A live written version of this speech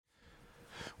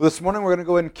Well, this morning we're going to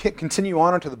go ahead and continue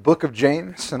on into the book of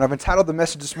James, and I've entitled the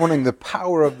message this morning, The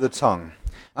Power of the Tongue.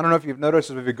 I don't know if you've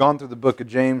noticed, if you've gone through the book of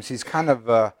James, he's kind of,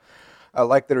 I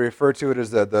like to refer to it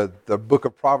as the book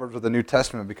of Proverbs of the New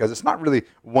Testament, because it's not really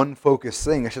one focused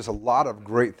thing, it's just a lot of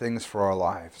great things for our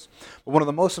lives. But one of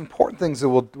the most important things that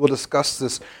we'll discuss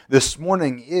this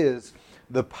morning is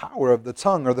the power of the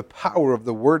tongue, or the power of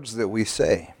the words that we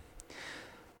say.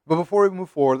 But before we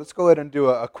move forward, let's go ahead and do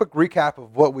a quick recap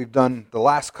of what we've done the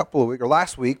last couple of weeks, or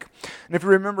last week. And if you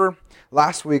remember,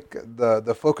 last week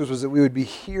the focus was that we would be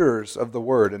hearers of the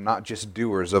word and not just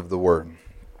doers of the word.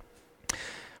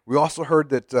 We also heard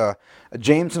that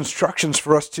James' instructions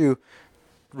for us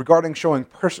regarding showing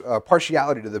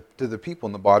partiality to the people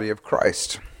in the body of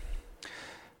Christ,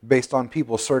 based on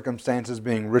people's circumstances,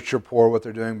 being rich or poor, what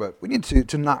they're doing. But we need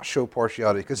to not show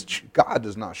partiality, because God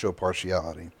does not show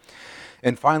partiality.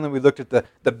 And finally, we looked at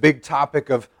the big topic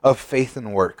of faith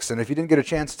and works. And if you didn't get a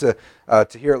chance to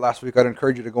hear it last week, I'd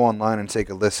encourage you to go online and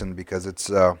take a listen, because that's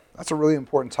a really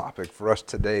important topic for us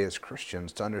today as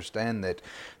Christians, to understand that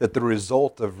the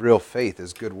result of real faith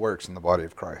is good works in the body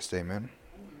of Christ. Amen.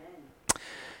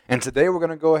 And today we're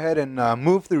going to go ahead and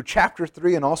move through chapter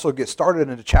 3 and also get started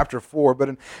into chapter 4. But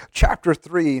in chapter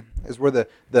 3 is where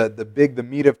the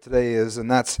meat of today is, and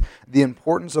that's the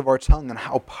importance of our tongue and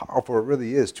how powerful it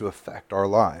really is to affect our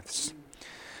lives.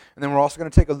 And then we're also going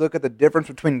to take a look at the difference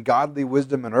between godly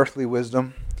wisdom and earthly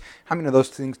wisdom. How many of those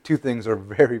two things are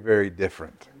very, very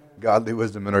different? Godly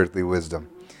wisdom and earthly wisdom.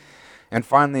 And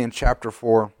finally, in chapter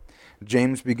 4,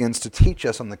 James begins to teach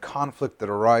us on the conflict that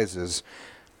arises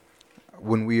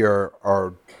when we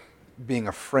are being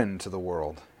a friend to the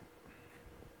world.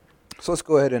 So let's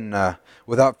go ahead and,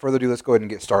 without further ado, let's go ahead and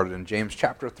get started in James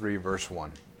chapter 3, verse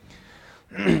 1.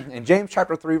 In James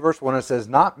chapter 3, verse 1, it says,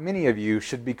 "Not many of you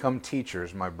should become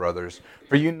teachers, my brothers,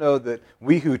 for you know that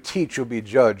we who teach will be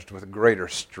judged with greater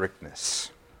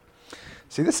strictness."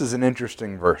 See, this is an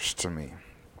interesting verse to me,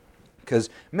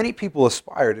 because many people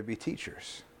aspire to be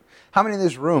teachers. How many in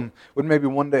this room would maybe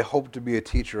one day hope to be a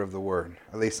teacher of the word,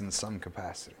 at least in some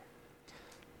capacity?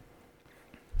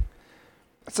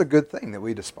 That's a good thing that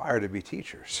we'd aspire to be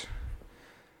teachers.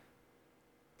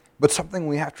 But something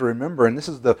we have to remember, and this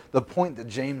is the point that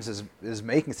James is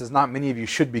making, says not many of you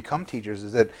should become teachers,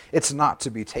 is that it's not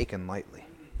to be taken lightly.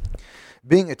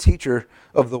 Being a teacher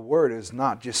of the word is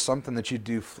not just something that you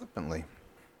do flippantly,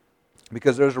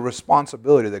 because there's a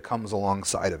responsibility that comes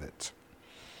alongside of it.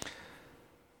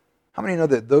 How many know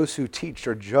that those who teach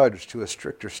are judged to a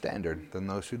stricter standard than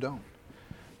those who don't?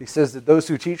 He says that those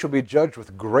who teach will be judged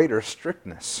with greater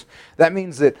strictness. That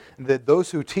means that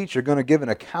those who teach are going to give an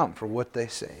account for what they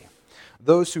say.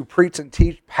 Those who preach and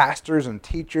teach, pastors and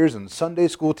teachers and Sunday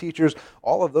school teachers,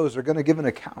 all of those are going to give an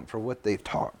account for what they've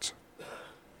taught.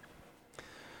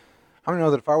 How many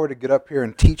know that if I were to get up here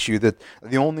and teach you that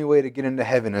the only way to get into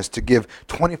heaven is to give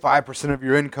 25% of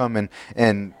your income and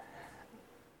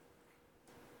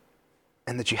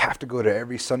that you have to go to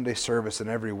every Sunday service and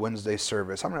every Wednesday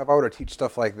service? I mean, if I were to teach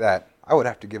stuff like that, I would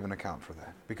have to give an account for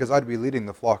that, because I'd be leading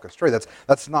the flock astray.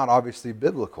 That's not obviously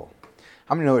biblical.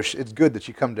 How many know it's good that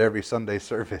you come to every Sunday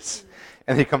service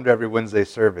and you come to every Wednesday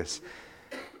service?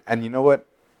 And you know what?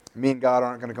 Me and God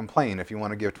aren't going to complain if you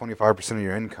want to give 25% of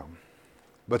your income.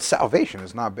 But salvation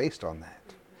is not based on that.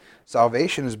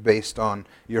 Salvation is based on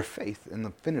your faith in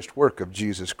the finished work of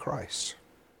Jesus Christ.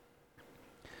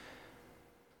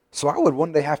 So I would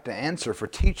one day have to answer for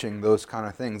teaching those kind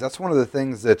of things. That's one of the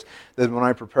things that when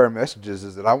I prepare messages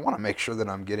is that I want to make sure that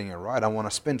I'm getting it right. I want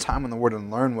to spend time in the Word and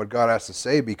learn what God has to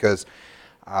say, because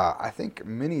I think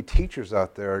many teachers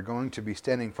out there are going to be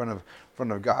standing in front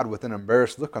of God with an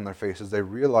embarrassed look on their faces. They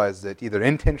realize that either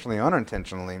intentionally or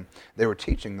unintentionally, they were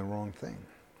teaching the wrong thing.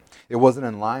 It wasn't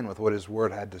in line with what His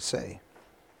Word had to say.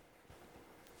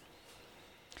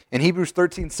 In Hebrews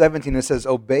 13:17 it says,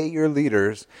 "Obey your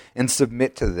leaders and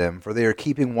submit to them, for they are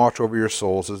keeping watch over your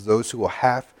souls as those who will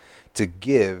have to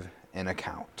give an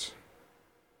account."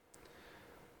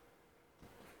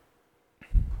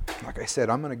 Like I said,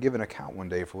 I'm going to give an account one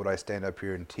day for what I stand up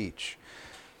here and teach.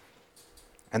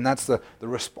 And that's the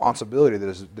responsibility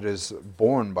that is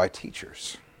borne by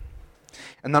teachers.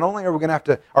 And not only are we going to have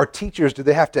to, our teachers, do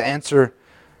they have to answer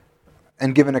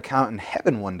and give an account in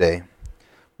heaven one day?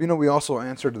 You know, we also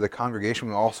answer to the congregation.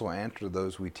 We also answer to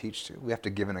those we teach to. We have to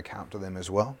give an account to them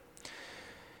as well.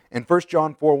 In 1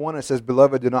 John 4:1 it says,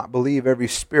 "Beloved, do not believe every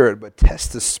spirit, but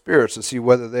test the spirits to see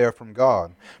whether they are from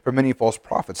God. For many false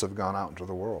prophets have gone out into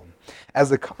the world."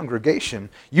 As a congregation,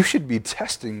 you should be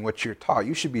testing what you're taught.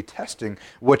 You should be testing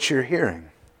what you're hearing.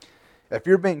 If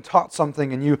you're being taught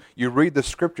something and you read the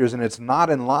scriptures and it's not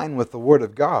in line with the Word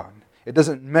of God, It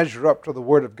doesn't measure up to the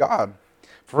Word of God.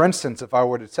 For instance, if I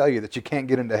were to tell you that you can't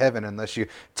get into heaven unless you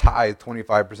tithe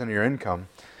 25% of your income,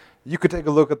 you could take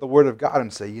a look at the Word of God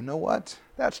and say, you know what?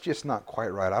 That's just not quite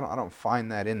right. I don't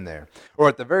find that in there. Or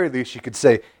at the very least, you could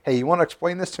say, hey, you want to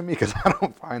explain this to me? Because I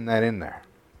don't find that in there.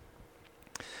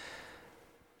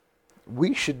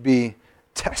 We should be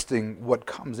testing what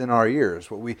comes in our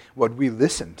ears, what we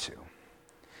listen to.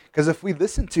 Because if we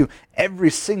listen to every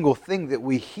single thing that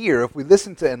we hear, if we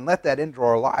listen to and let that into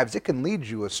our lives, it can lead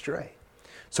you astray.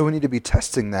 So we need to be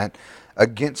testing that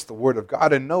against the Word of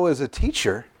God and know as a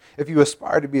teacher, if you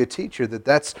aspire to be a teacher, that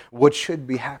that's what should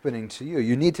be happening to you.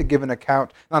 You need to give an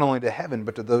account not only to heaven,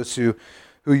 but to those who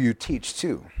you teach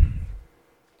to.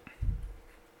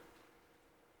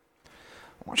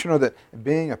 I want you to know that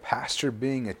being a pastor,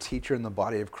 being a teacher in the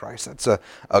body of Christ, that's a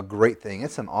great thing.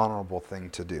 It's an honorable thing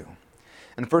to do.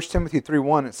 In 1 Timothy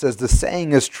 3:1, it says, the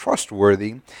saying is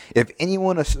trustworthy. If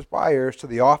anyone aspires to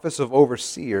the office of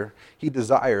overseer, he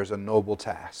desires a noble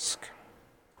task.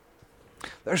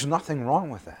 There's nothing wrong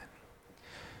with that,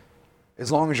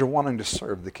 as long as you're wanting to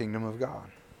serve the kingdom of God.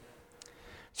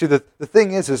 See, the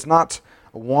thing is not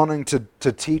wanting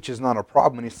to teach is not a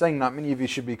problem. And he's saying not many of you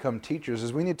should become teachers,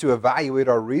 is we need to evaluate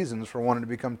our reasons for wanting to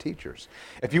become teachers.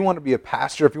 If you want to be a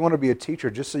pastor, if you want to be a teacher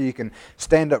just so you can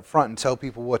stand up front and tell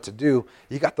people what to do,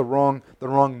 you got the wrong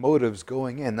motives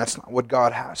going in. That's not what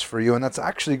God has for you, and that's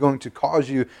actually going to cause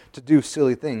you to do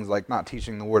silly things like not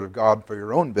teaching the Word of God for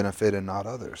your own benefit and not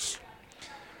others.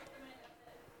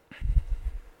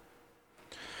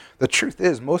 The truth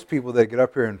is, most people that get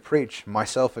up here and preach,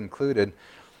 myself included,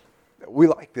 we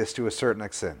like this to a certain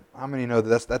extent. How many know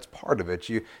that that's part of it?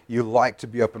 You like to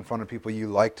be up in front of people, you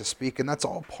like to speak, and that's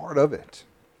all part of it.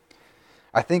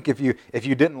 I think if you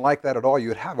didn't like that at all, you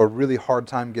would have a really hard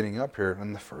time getting up here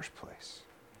in the first place.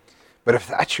 But if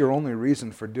that's your only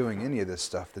reason for doing any of this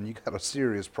stuff, then you got a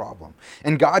serious problem.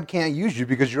 And God can't use you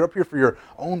because you're up here for your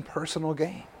own personal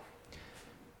gain.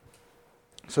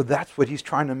 So that's what he's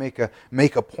trying to make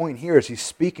a point here as he's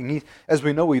speaking. As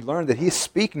we know, we learned that he's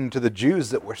speaking to the Jews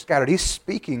that were scattered. He's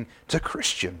speaking to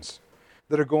Christians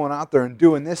that are going out there and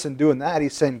doing this and doing that.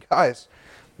 He's saying, guys,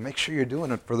 make sure you're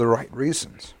doing it for the right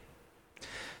reasons.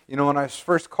 You know, when I was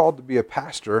first called to be a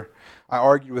pastor, I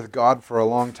argued with God for a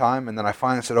long time, and then I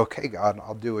finally said, okay, God,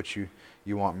 I'll do what you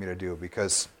want me to do,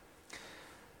 because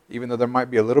even though there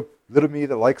might be a little me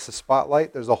that likes the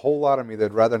spotlight, there's a whole lot of me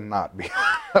that'd rather not be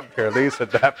up here, at least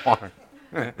at that point.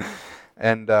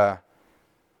 And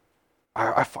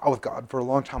I fought with God for a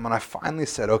long time, and I finally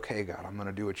said, okay, God, I'm going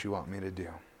to do what you want me to do.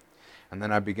 And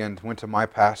then I went to my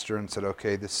pastor and said,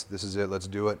 okay, this is it, let's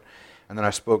do it. And then I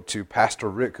spoke to Pastor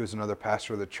Rick, who's another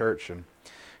pastor of the church, and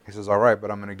he says, all right, but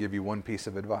I'm going to give you one piece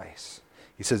of advice.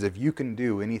 He says, if you can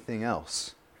do anything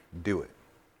else, do it.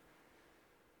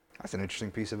 That's an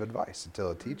interesting piece of advice to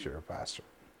tell a teacher or pastor.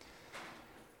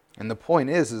 And the point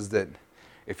is that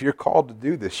if you're called to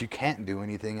do this, you can't do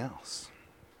anything else.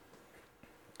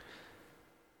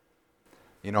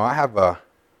 You know, I have a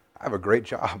great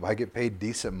job. I get paid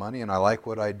decent money and I like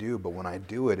what I do, but when I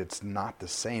do it, it's not the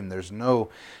same.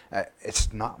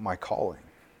 It's not my calling.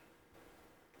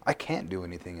 I can't do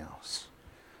anything else.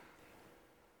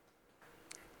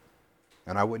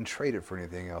 And I wouldn't trade it for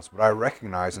anything else. But I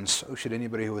recognize, and so should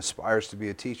anybody who aspires to be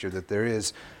a teacher, that there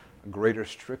is a greater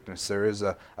strictness. There is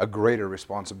a greater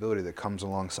responsibility that comes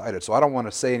alongside it. So I don't want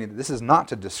to say anything. This is not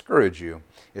to discourage you.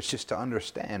 It's just to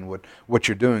understand what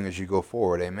you're doing as you go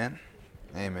forward. Amen?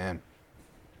 Amen.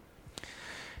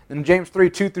 In James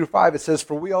 3:2-5, it says,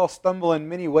 for we all stumble in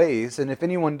many ways, and if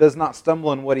anyone does not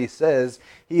stumble in what he says,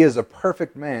 he is a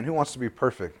perfect man. Who wants to be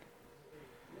perfect?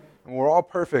 And we're all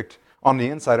perfect on the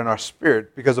inside in our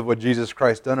spirit because of what Jesus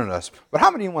Christ done in us. But how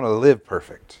many want to live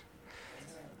perfect?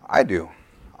 I do.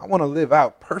 I want to live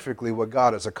out perfectly what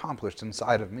God has accomplished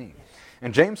inside of me.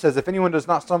 And James says, if anyone does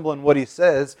not stumble in what he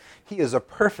says, he is a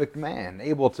perfect man,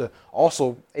 able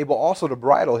also to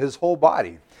bridle his whole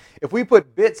body. If we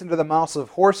put bits into the mouths of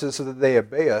horses so that they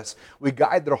obey us, we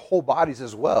guide their whole bodies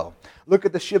as well. Look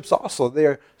at the ships also. They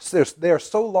are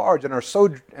so large and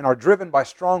are driven by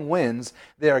strong winds.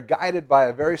 They are guided by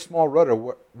a very small rudder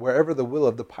wherever the will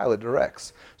of the pilot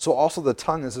directs. So also the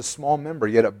tongue is a small member,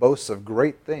 yet it boasts of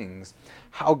great things.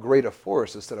 How great a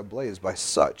forest is set ablaze by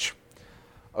such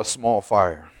a small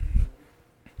fire.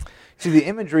 See, the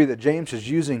imagery that James is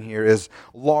using here is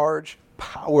large,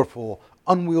 powerful,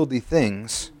 unwieldy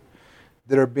things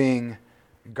that are being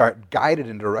guided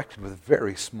and directed with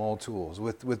very small tools.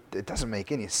 It doesn't make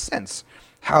any sense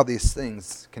how these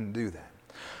things can do that.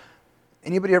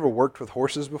 Anybody ever worked with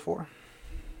horses before?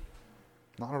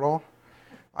 Not at all?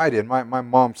 I did. My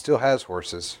mom still has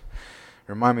horses.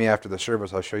 Remind me after the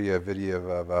service, I'll show you a video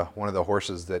of one of the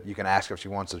horses that you can ask if she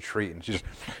wants a treat, and she just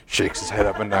shakes his head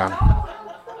up and down.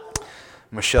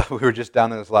 Michelle, we were just down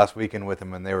there this last weekend with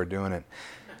him, and they were doing it.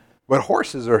 But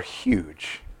horses are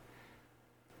huge,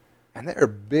 and they're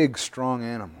big, strong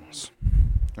animals.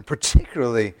 And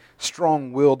particularly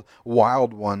strong-willed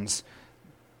wild ones,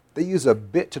 they use a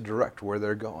bit to direct where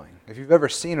they're going. If you've ever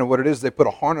seen what it is, they put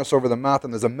a harness over the mouth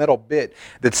and there's a metal bit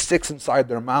that sticks inside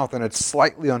their mouth, and it's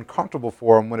slightly uncomfortable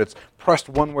for them when it's pressed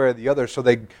one way or the other, so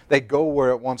they go where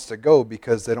it wants to go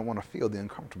because they don't want to feel the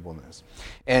uncomfortableness.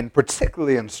 And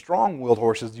particularly in strong-willed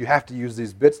horses, you have to use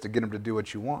these bits to get them to do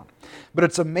what you want. But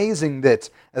it's amazing that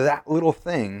little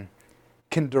thing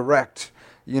can direct,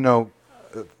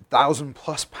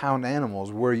 1,000+ pound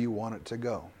animals where you want it to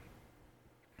go.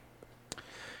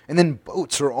 And then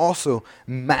boats are also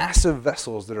massive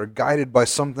vessels that are guided by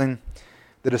something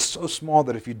that is so small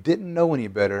that if you didn't know any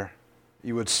better,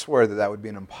 you would swear that would be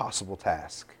an impossible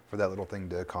task for that little thing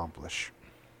to accomplish.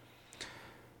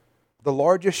 The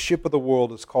largest ship of the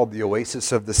world is called the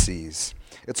Oasis of the Seas.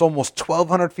 It's almost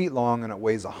 1,200 feet long and it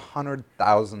weighs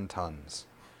 100,000 tons.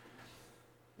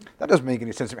 That doesn't make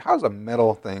any sense to me. How does a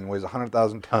metal thing weighs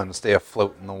 100,000 tons stay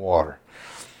afloat in the water?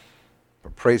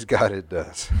 But praise God it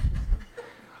does.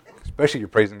 Especially you're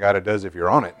praising God it does if you're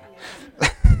on it.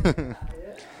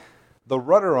 The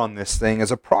rudder on this thing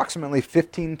is approximately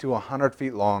 15 to 100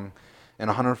 feet long and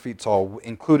 100 feet tall,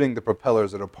 including the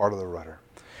propellers that are part of the rudder.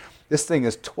 This thing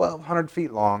is 1,200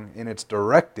 feet long, and it's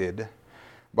directed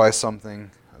by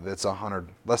something that's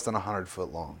less than 100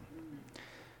 foot long.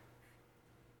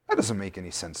 That doesn't make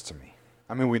any sense to me.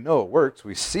 I mean, we know it works.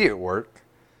 We see it work.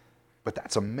 But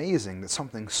that's amazing that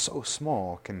something so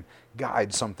small can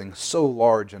guide something so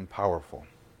large and powerful.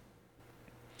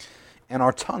 And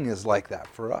our tongue is like that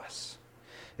for us.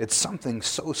 It's something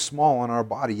so small in our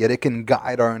body, yet it can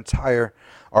guide our entire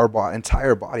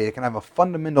body. It can have a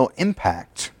fundamental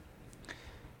impact.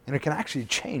 And it can actually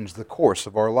change the course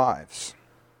of our lives.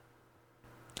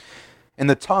 And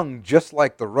the tongue, just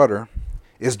like the rudder,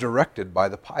 is directed by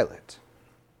the pilot.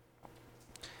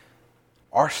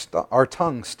 Our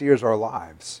tongue steers our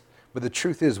lives, but the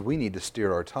truth is we need to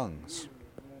steer our tongues.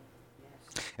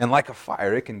 And like a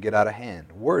fire, it can get out of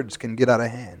hand. Words can get out of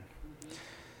hand.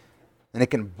 And it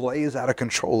can blaze out of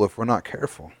control if we're not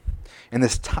careful. And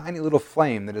this tiny little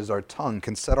flame that is our tongue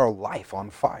can set our life on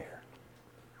fire.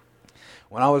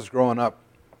 When I was growing up,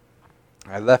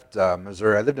 I left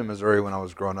Missouri. I lived in Missouri when I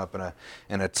was growing up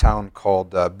in a town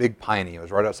called Big Piney. It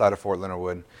was right outside of Fort Leonard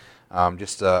Wood.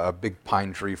 Just a big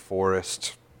pine tree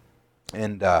forest.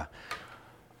 And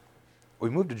we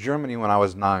moved to Germany when I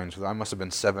was 9, so I must have been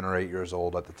 7 or 8 years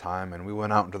old at the time. And we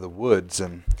went out into the woods,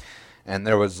 and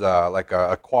there was like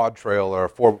a quad trail or a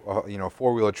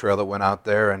four-wheeler trail that went out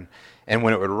there. And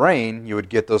when it would rain, you would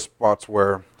get those spots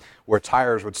where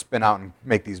tires would spin out and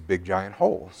make these big giant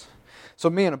holes. So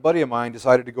me and a buddy of mine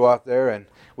decided to go out there, and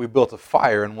we built a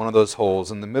fire in one of those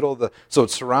holes in the middle of so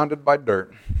it's surrounded by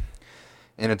dirt.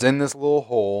 And it's in this little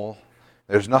hole.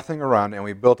 There's nothing around it, and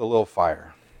we built a little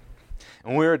fire.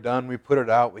 And when we were done, we put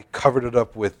it out. We covered it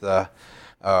up with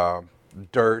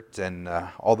dirt and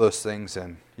all those things,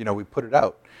 and we put it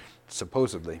out,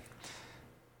 supposedly.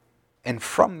 And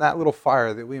from that little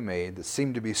fire that we made, that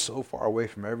seemed to be so far away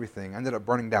from everything, ended up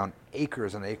burning down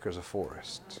acres and acres of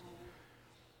forest.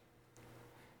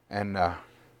 And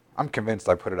I'm convinced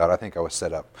I put it out. I think I was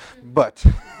set up. But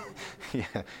yeah,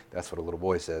 that's what a little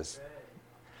boy says.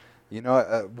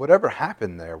 Whatever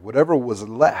happened there, whatever was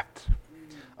left,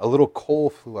 a little coal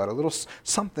flew out,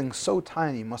 something so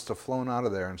tiny must have flown out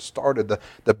of there and started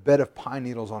the bed of pine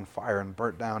needles on fire and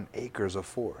burnt down acres of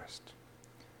forest.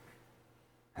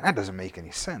 And that doesn't make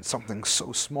any sense. Something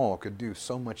so small could do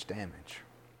so much damage.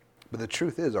 But the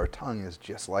truth is, our tongue is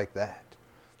just like that.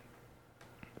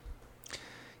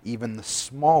 Even the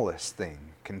smallest thing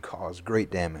can cause great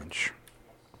damage.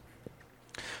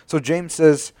 So James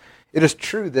says, it is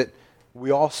true that we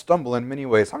all stumble in many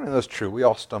ways. How many of those true? We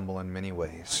all stumble in many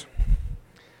ways.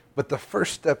 But the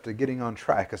first step to getting on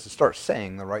track is to start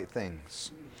saying the right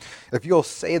things. If you'll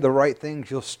say the right things,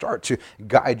 you'll start to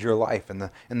guide your life in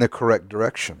the correct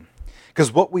direction.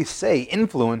 Because what we say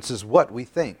influences what we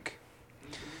think.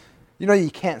 You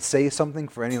can't say something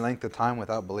for any length of time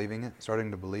without believing it,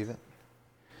 starting to believe it.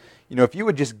 If you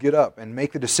would just get up and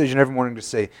make the decision every morning to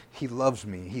say, he loves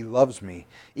me,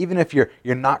 even if you're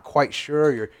not quite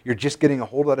sure, you're just getting a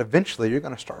hold of that, eventually you're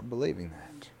going to start believing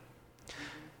that.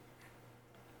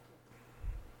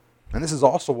 And this is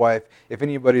also why if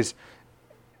anybody's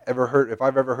if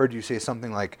I've ever heard you say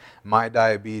something like my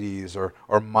diabetes or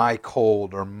my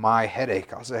cold or my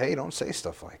headache, I'll say, hey, don't say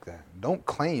stuff like that. Don't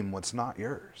claim what's not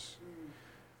yours.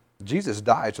 Jesus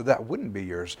died so that wouldn't be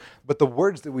yours. But the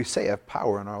words that we say have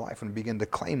power in our life when we begin to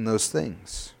claim those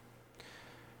things.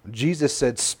 Jesus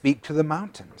said, speak to the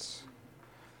mountains.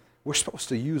 We're supposed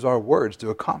to use our words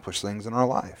to accomplish things in our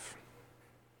life.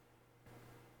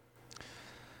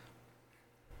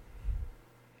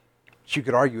 But you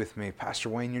could argue with me, Pastor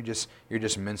Wayne, you're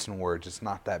just mincing words. It's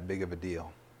not that big of a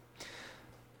deal.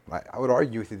 I would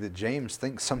argue with you that James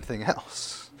thinks something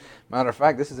else. Matter of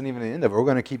fact, this isn't even the end of it. We're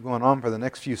going to keep going on for the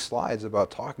next few slides about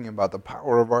talking about the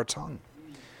power of our tongue.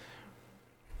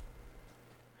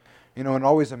 You know, it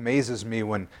always amazes me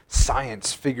when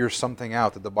science figures something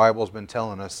out that the Bible's been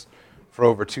telling us for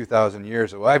over 2,000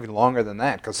 years. Well, even longer than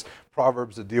that, because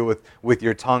Proverbs that deal with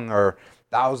your tongue are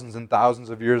thousands and thousands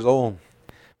of years old.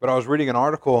 But I was reading an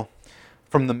article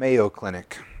from the Mayo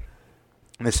Clinic.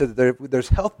 And they said that there's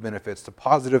health benefits to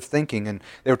positive thinking, and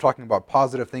they were talking about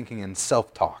positive thinking and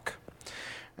self-talk.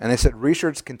 And they said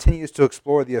research continues to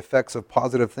explore the effects of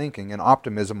positive thinking and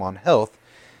optimism on health,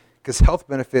 because health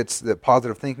benefits that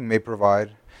positive thinking may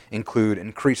provide include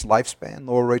increased lifespan,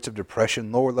 lower rates of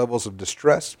depression, lower levels of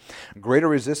distress, greater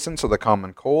resistance to the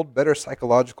common cold, better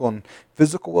psychological and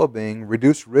physical well-being,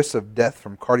 reduced risks of death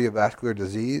from cardiovascular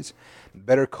disease,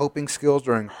 better coping skills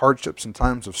during hardships and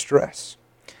times of stress.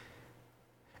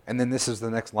 And then this is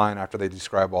the next line after they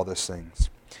describe all these things.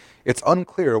 It's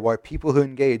unclear why people who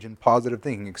engage in positive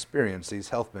thinking experience these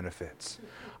health benefits.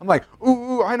 I'm like,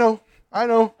 ooh, I know.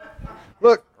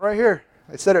 Look, right here.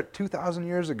 I said it 2,000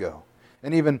 years ago.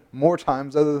 And even more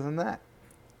times other than that.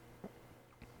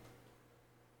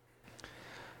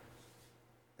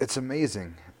 It's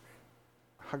amazing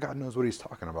how God knows what he's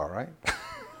talking about, right?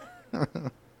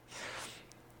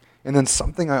 And then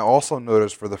something I also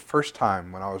noticed for the first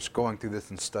time when I was going through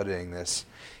this and studying this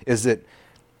is that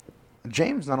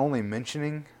James not only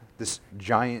mentioning this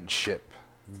giant ship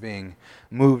being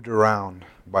moved around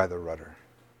by the rudder,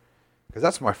 because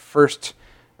that's my first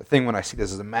thing when I see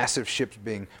this, is a massive ship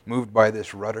being moved by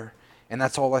this rudder, and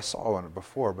that's all I saw on it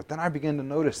before. But then I began to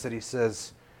notice that he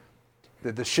says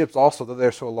that the ships also, that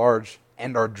they're so large,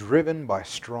 and are driven by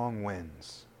strong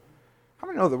winds. How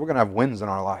many know that we're going to have winds in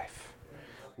our life?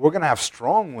 We're going to have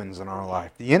strong winds in our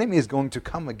life. The enemy is going to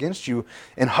come against you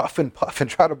and huff and puff and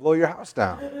try to blow your house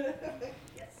down.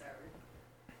 Yes, sir.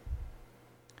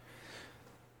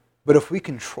 But if we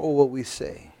control what we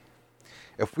say,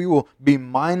 if we will be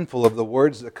mindful of the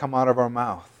words that come out of our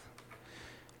mouth,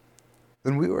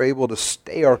 then we were able to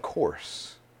stay our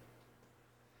course,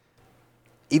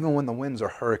 even when the winds are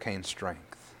hurricane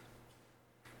strength.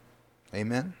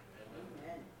 Amen?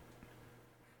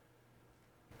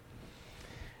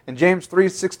 In James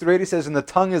 3:6-8, he says, and the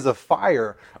tongue is a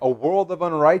fire, a world of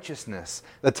unrighteousness.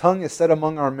 The tongue is set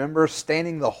among our members,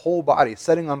 staining the whole body,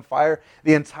 setting on fire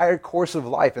the entire course of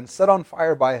life, and set on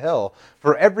fire by hell.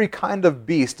 For every kind of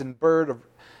beast and bird,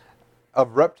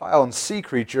 of reptile and sea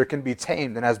creature can be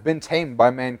tamed and has been tamed by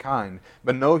mankind.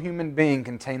 But no human being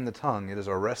can tame the tongue. It is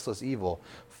a restless evil,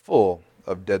 full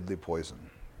of deadly poison.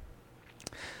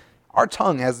 Our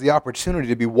tongue has the opportunity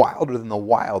to be wilder than the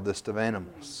wildest of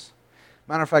animals.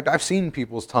 Matter of fact, I've seen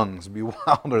people's tongues be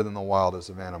wilder than the wildest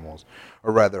of animals,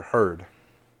 or rather heard.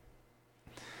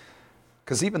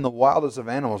 Because even the wildest of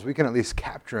animals, we can at least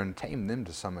capture and tame them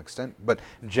to some extent. But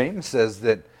James says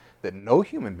that no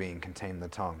human being can tame the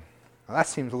tongue. Now that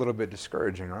seems a little bit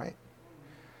discouraging, right?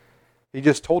 He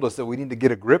just told us that we need to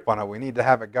get a grip on it. We need to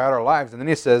have it guide our lives. And then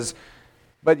he says,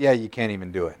 but yeah, you can't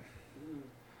even do it.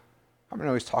 I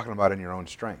mean, he's talking about in your own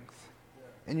strength.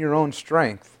 In your own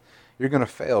strength, you're going to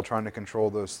fail trying to control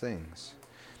those things.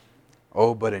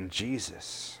 Oh, but in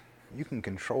Jesus, you can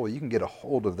control, you can get a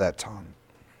hold of that tongue.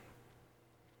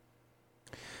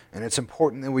 And it's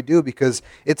important that we do, because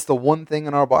it's the one thing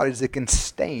in our bodies that can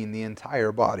stain the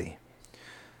entire body.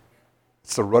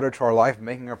 It's the rudder to our life,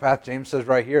 making our path. James says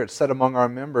right here, it's set among our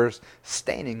members,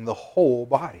 staining the whole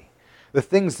body. The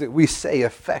things that we say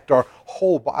affect our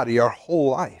whole body, our whole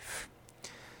life.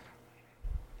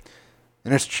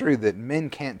 And it's true that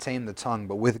men can't tame the tongue,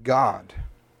 but with God,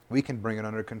 we can bring it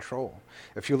under control.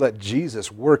 If you let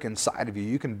Jesus work inside of you,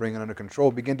 you can bring it under control.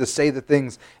 Begin to say the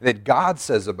things that God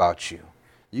says about you.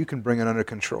 You can bring it under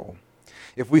control.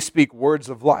 If we speak words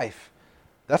of life,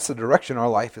 that's the direction our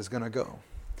life is going to go.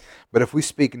 But if we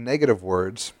speak negative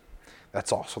words,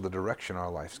 that's also the direction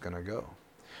our life's going to go.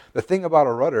 The thing about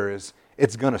a rudder is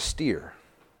it's going to steer,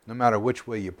 no matter which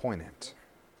way you point it.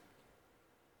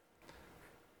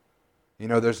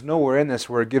 There's nowhere in this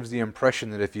where it gives the impression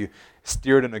that if you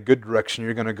steer it in a good direction,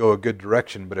 you're going to go a good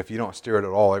direction. But if you don't steer it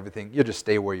at all, you'll just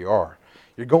stay where you are.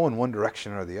 You're going one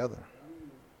direction or the other.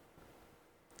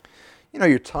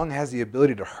 Your tongue has the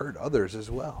ability to hurt others as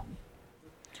well.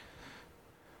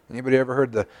 Anybody ever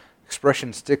heard the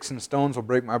expression, sticks and stones will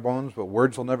break my bones, but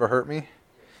words will never hurt me?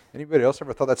 Anybody else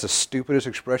ever thought that's the stupidest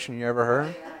expression you ever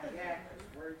heard?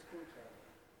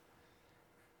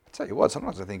 I tell you what,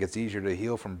 sometimes I think it's easier to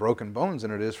heal from broken bones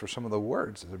than it is for some of the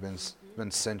words that have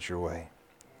been sent your way.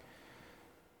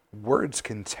 Words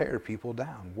can tear people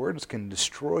down. Words can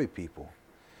destroy people.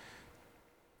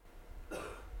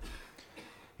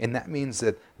 And that means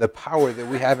that the power that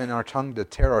we have in our tongue to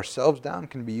tear ourselves down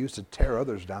can be used to tear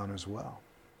others down as well.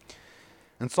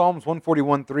 In Psalms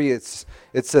 141:3,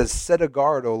 it says, "Set a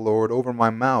guard, O Lord, over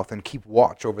my mouth, and keep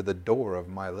watch over the door of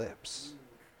my lips."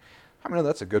 How many know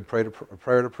that's a good prayer to pray?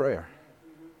 Prayer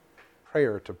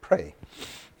to pray.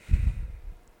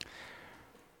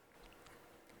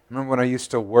 Remember when I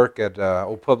used to work at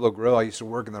Old Pueblo Grill, I used to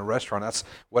work in the restaurant. That's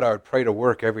what I would pray to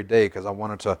work every day because I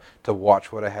wanted to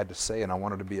watch what I had to say, and I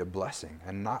wanted to be a blessing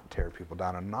and not tear people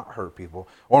down and not hurt people,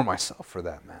 or myself for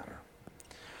that matter.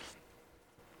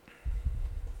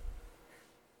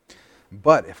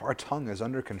 But if our tongue is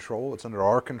under control, it's under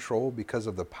our control because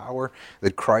of the power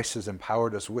that Christ has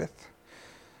empowered us with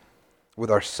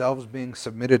ourselves being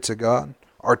submitted to God,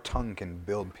 our tongue can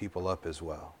build people up as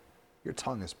well. Your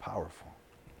tongue is powerful.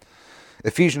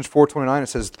 Ephesians 4:29, it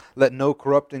says, "Let no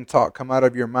corrupting talk come out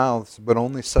of your mouths, but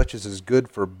only such as is good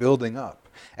for building up,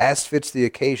 as fits the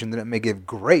occasion, that it may give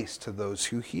grace to those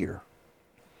who hear."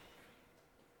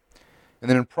 And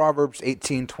then in Proverbs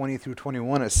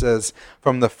 18:20-21, it says,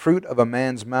 "From the fruit of a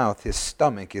man's mouth his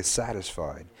stomach is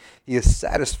satisfied. He is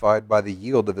satisfied by the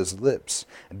yield of his lips.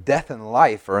 Death and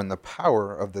life are in the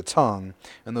power of the tongue,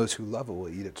 and those who love it will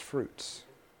eat its fruits."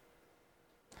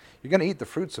 You're going to eat the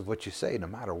fruits of what you say no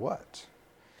matter what.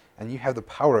 And you have the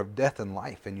power of death and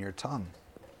life in your tongue.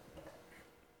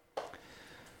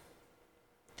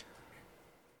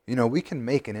 We can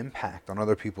make an impact on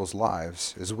other people's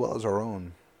lives as well as our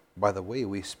own by the way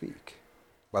we speak,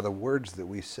 by the words that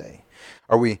we say.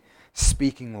 Are we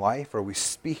speaking life? Are we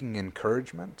speaking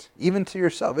encouragement? Even to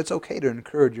yourself. It's okay to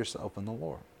encourage yourself in the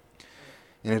Lord.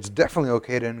 And it's definitely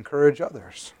okay to encourage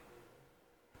others.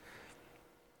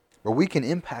 But we can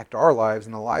impact our lives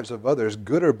and the lives of others,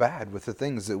 good or bad, with the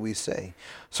things that we say.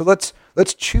 So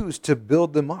let's choose to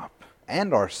build them up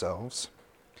and ourselves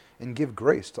and give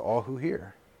grace to all who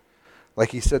hear.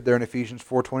 Like he said there in Ephesians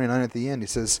 4:29 at the end, he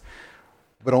says,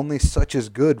 "But only such is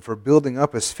good for building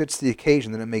up as fits the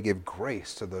occasion, that it may give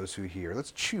grace to those who hear."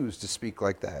 Let's choose to speak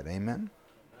like that. Amen?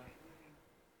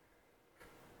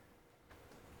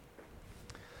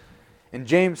 In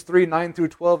James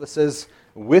 3:9-12, it says,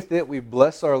 "With it we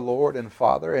bless our Lord and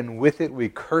Father, and with it we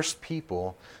curse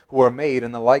people who are made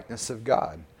in the likeness of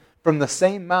God. From the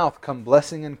same mouth come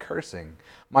blessing and cursing.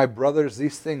 My brothers,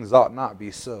 these things ought not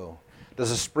be so.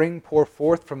 Does a spring pour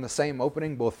forth from the same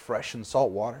opening both fresh and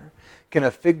salt water? Can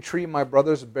a fig tree, my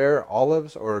brothers, bear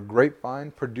olives, or a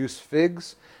grapevine produce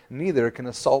figs? Neither can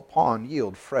a salt pond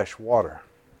yield fresh water."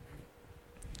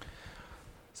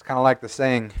 It's kind of like the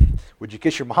saying, "Would you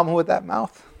kiss your mama with that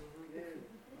mouth?"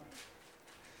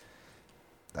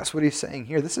 That's what he's saying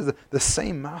here. This is the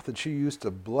same mouth that you use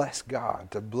to bless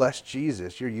God, to bless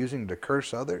Jesus, you're using to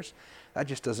curse others. That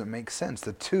just doesn't make sense.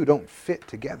 The two don't fit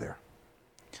together.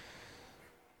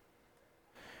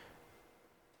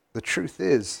 The truth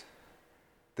is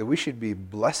that we should be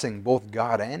blessing both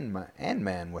God and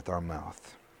man with our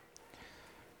mouth.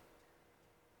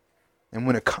 And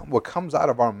what comes out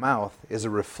of our mouth is a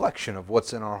reflection of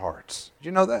what's in our hearts. Did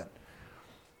you know that?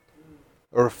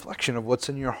 A reflection of what's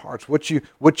in your hearts, what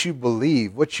you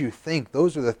believe, what you think.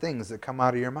 Those are the things that come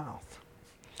out of your mouth.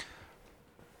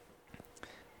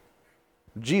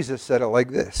 Jesus said it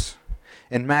like this.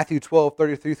 In Matthew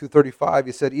 12:33-35,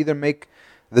 he said, "Either make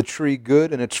the tree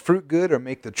good and its fruit good, or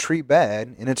make the tree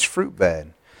bad and its fruit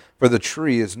bad. For the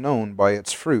tree is known by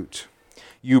its fruit.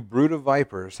 You brood of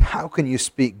vipers, how can you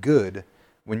speak good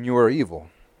when you are evil?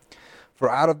 For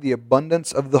out of the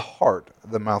abundance of the heart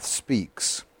the mouth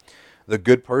speaks. The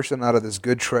good person out of his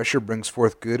good treasure brings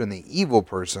forth good, and the evil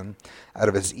person out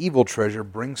of his evil treasure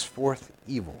brings forth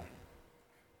evil."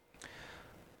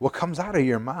 What comes out of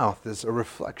your mouth is a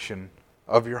reflection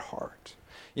of your heart.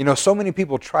 So many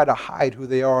people try to hide who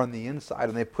they are on the inside,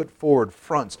 and they put forward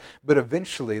fronts, but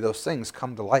eventually those things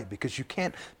come to light because you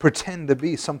can't pretend to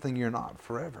be something you're not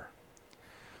forever.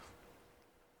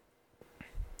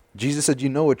 Jesus said, "You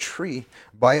know a tree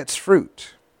by its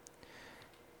fruit."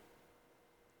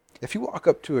 If you walk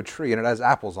up to a tree and it has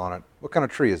apples on it, what kind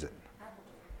of tree is it?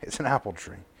 It's an apple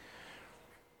tree.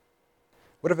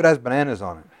 What if it has bananas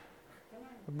on it?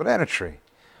 A banana tree.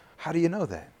 How do you know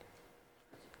that?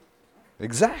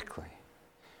 Exactly.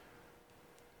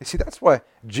 You see, that's why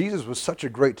Jesus was such a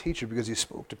great teacher, because he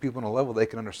spoke to people on a level they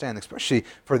can understand, especially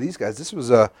for these guys. This was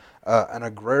an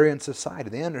agrarian society.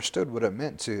 They understood what it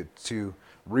meant to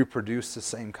reproduce the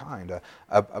same kind.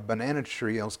 A banana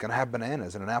tree is going to have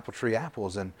bananas, and an apple tree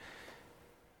apples. And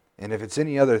if it's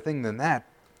any other thing than that,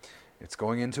 it's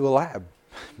going into a lab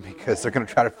because they're going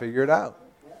to try to figure it out.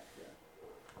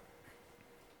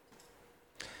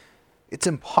 It's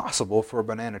impossible for a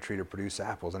banana tree to produce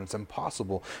apples, and it's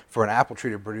impossible for an apple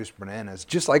tree to produce bananas,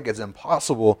 just like it's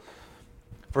impossible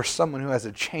for someone who has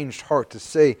a changed heart to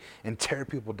say and tear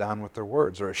people down with their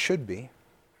words, or it should be.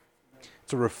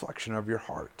 It's a reflection of your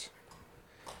heart.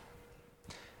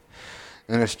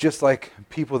 And it's just like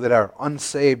people that are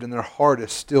unsaved and their heart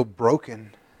is still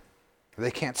broken.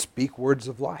 They can't speak words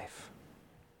of life.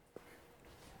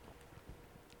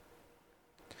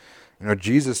 You know,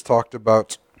 Jesus talked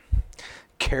about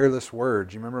careless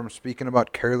words. You remember him speaking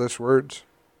about careless words?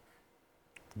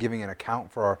 Giving an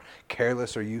account for our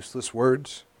careless or useless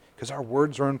words? Because our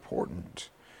words are important.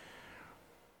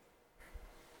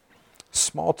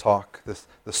 Small talk,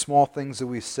 the small things that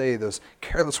we say, those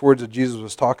careless words that Jesus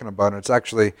was talking about. And it's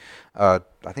actually, I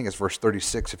think it's verse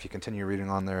 36 if you continue reading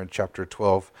on there in chapter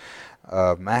 12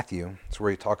 of Matthew. It's where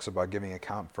he talks about giving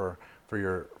account for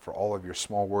all of your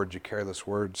small words, your careless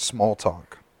words, small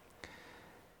talk.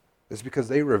 It's because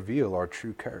they reveal our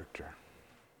true character.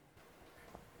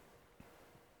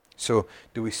 So,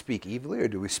 do we speak evilly or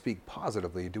do we speak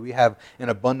positively? Do we have an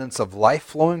abundance of life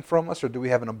flowing from us, or do we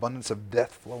have an abundance of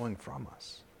death flowing from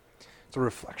us? It's a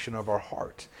reflection of our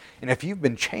heart. And if you've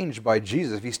been changed by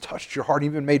Jesus, if he's touched your heart and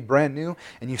you've been made brand new,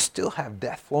 and you still have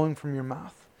death flowing from your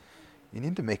mouth, you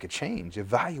need to make a change.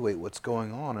 Evaluate what's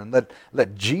going on and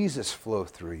let Jesus flow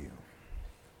through you.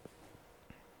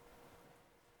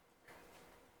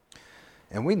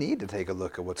 And we need to take a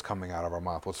look at what's coming out of our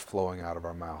mouth, what's flowing out of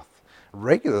our mouth.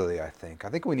 Regularly, I think. I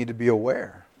think we need to be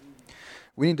aware.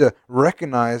 We need to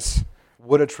recognize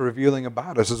what it's revealing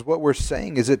about us. Is what we're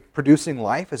saying, is it producing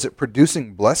life? Is it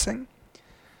producing blessing?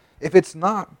 If it's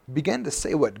not, begin to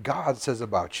say what God says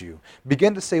about you.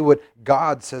 Begin to say what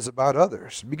God says about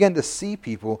others. Begin to see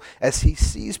people as he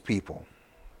sees people.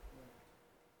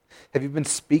 Have you been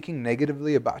speaking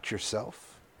negatively about yourself?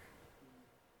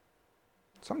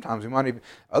 Sometimes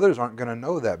others aren't going to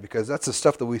know that, because that's the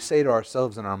stuff that we say to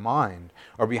ourselves in our mind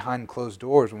or behind closed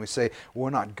doors when we say we're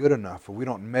not good enough, or we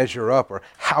don't measure up, or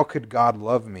how could God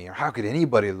love me, or how could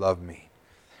anybody love me?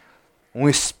 When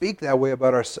we speak that way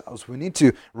about ourselves, we need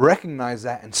to recognize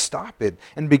that and stop it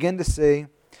and begin to say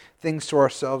things to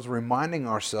ourselves, reminding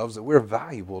ourselves that we're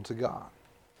valuable to God.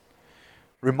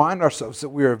 Remind ourselves that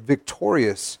we are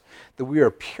victorious, that we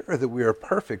are pure, that we are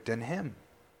perfect in him.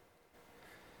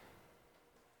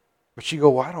 But you go,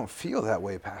 well, I don't feel that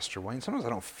way, Pastor Wayne. Sometimes I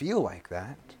don't feel like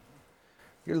that.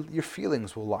 Your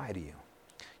feelings will lie to you.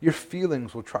 Your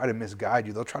feelings will try to misguide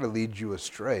you. They'll try to lead you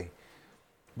astray.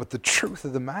 But the truth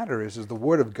of the matter is the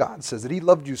Word of God says that he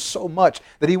loved you so much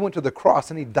that he went to the cross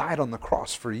and he died on the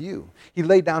cross for you. He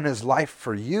laid down his life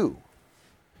for you.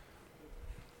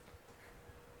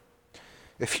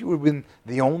 If you would have been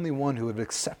the only one who had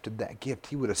accepted that gift,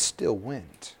 he would have still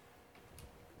went.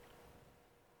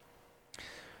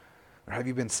 Or have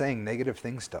you been saying negative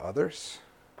things to others?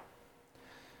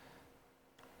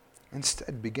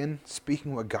 Instead, begin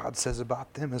speaking what God says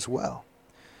about them as well,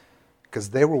 because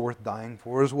they were worth dying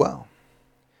for as well.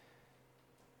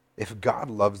 If God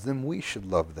loves them, we should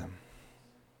love them.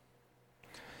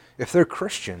 If they're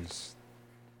Christians,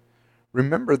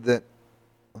 remember that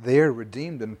they are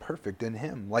redeemed and perfect in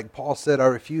him. Like Paul said, I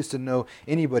refuse to know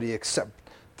anybody except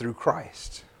through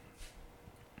Christ.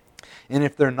 And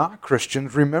if they're not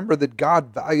Christians, remember that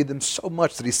God valued them so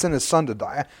much that he sent his son to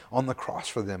die on the cross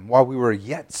for them. While we were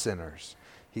yet sinners,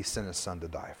 he sent his son to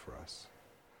die for us.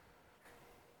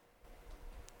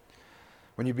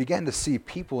 When you begin to see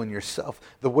people and yourself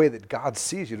the way that God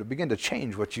sees you, to begin to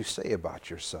change what you say about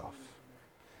yourself.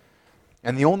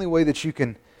 And the only way that you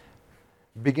can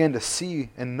begin to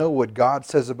see and know what God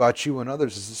says about you and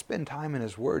others is to spend time in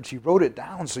his words. He wrote it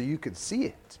down so you could see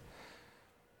it.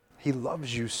 He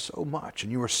loves you so much,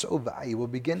 and you are so valuable.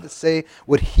 Begin to say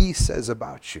what he says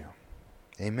about you.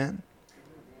 Amen?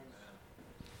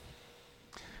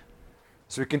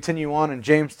 So we continue on in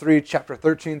James 3, chapter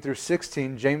 13 through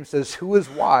 16. James says, "Who is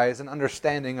wise and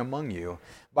understanding among you?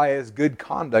 By his good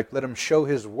conduct let him show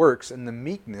his works in the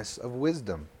meekness of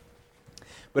wisdom.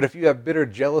 But if you have bitter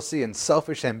jealousy and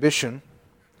selfish ambition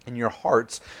in your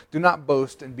hearts, do not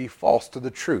boast and be false to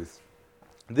the truth.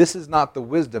 This is not the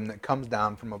wisdom that comes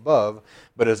down from above,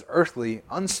 but is earthly,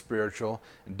 unspiritual,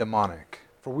 and demonic.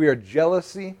 For where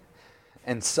jealousy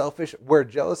and selfish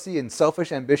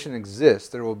ambition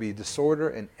exist, there will be disorder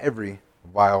in every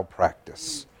vile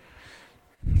practice.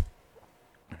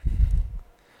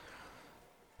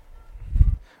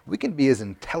 We can be as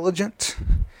intelligent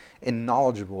and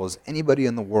knowledgeable as anybody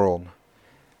in the world,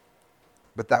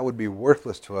 but that would be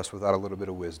worthless to us without a little bit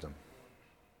of wisdom.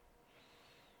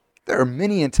 There are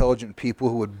many intelligent people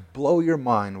who would blow your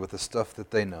mind with the stuff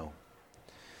that they know.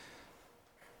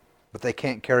 But they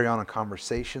can't carry on a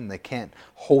conversation. They can't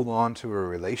hold on to a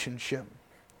relationship.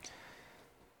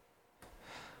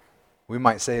 We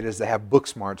might say it as they have book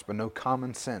smarts, but no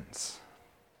common sense.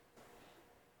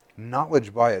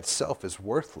 Knowledge by itself is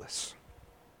worthless.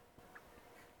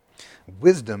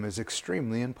 Wisdom is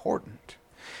extremely important.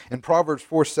 In Proverbs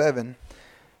 4:7,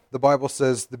 the Bible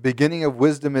says, the beginning of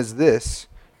wisdom is this,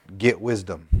 get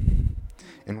wisdom.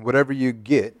 And whatever you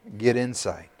get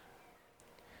insight.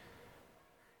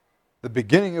 The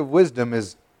beginning of wisdom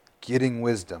is getting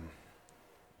wisdom.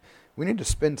 We need to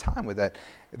spend time with that.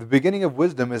 The beginning of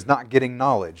wisdom is not getting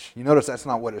knowledge. You notice that's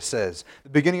not what it says. The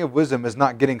beginning of wisdom is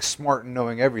not getting smart and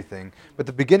knowing everything. But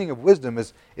the beginning of wisdom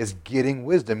is getting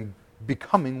wisdom,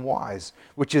 becoming wise,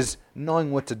 which is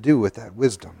knowing what to do with that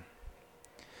wisdom.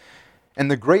 And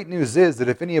the great news is that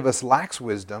if any of us lacks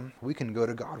wisdom, we can go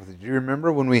to God with it. Do you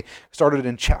remember when we started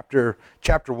in chapter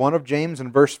 1 of James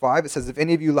in verse 5? It says, if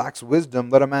any of you lacks wisdom,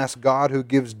 let him ask God, who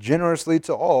gives generously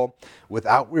to all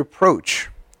without reproach,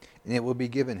 and it will be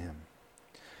given him.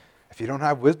 If you don't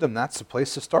have wisdom, that's the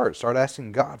place to start. Start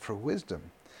asking God for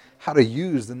wisdom, how to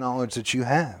use the knowledge that you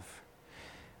have.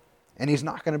 And he's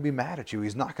not going to be mad at you.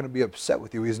 He's not going to be upset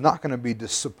with you. He's not going to be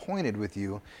disappointed with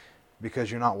you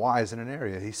because you're not wise in an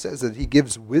area. He says that he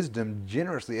gives wisdom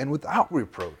generously and without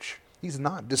reproach. He's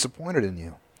not disappointed in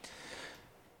you.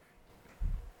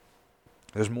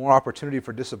 There's more opportunity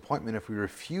for disappointment if we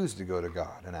refuse to go to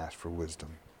God and ask for wisdom.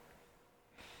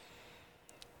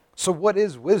 So what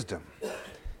is wisdom?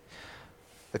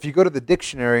 If you go to the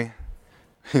dictionary,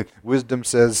 wisdom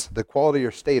says the quality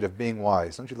or state of being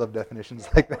wise. Don't you love definitions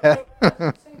like that?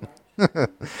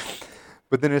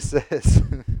 But then it says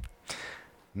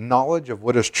knowledge of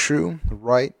what is true,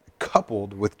 right,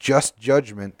 coupled with just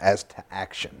judgment as to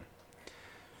action.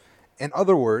 In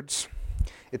other words,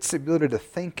 it's the ability to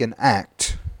think and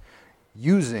act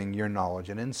using your knowledge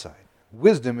and insight.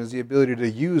 Wisdom is the ability to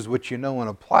use what you know and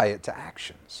apply it to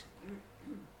actions.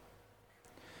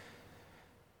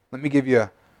 Let me give you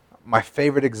my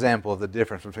favorite example of the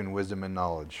difference between wisdom and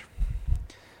knowledge.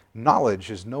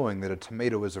 Knowledge is knowing that a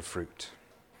tomato is a fruit.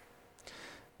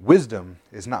 Wisdom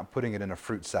is not putting it in a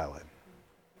fruit salad.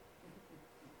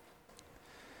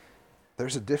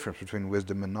 There's a difference between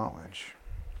wisdom and knowledge.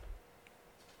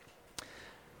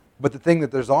 But the thing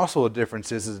that there's also a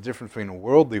difference is a difference between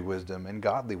worldly wisdom and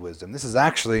godly wisdom. This is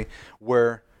actually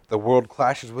where the world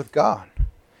clashes with God.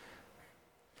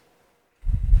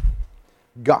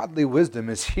 Godly wisdom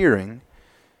is hearing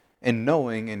and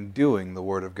knowing and doing the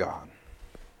Word of God.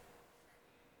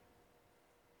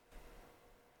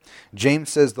 James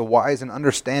says the wise and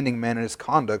understanding man in his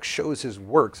conduct shows his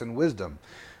works and wisdom.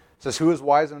 It says, who is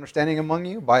wise and understanding among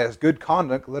you? By his good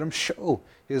conduct, let him show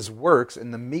his works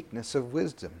in the meekness of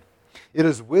wisdom. It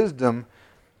is wisdom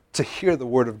to hear the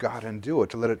Word of God and do it,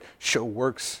 to let it show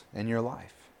works in your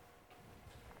life.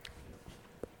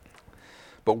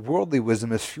 But worldly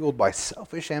wisdom is fueled by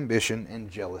selfish ambition and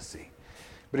jealousy.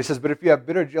 But he says, but if you have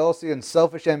bitter jealousy and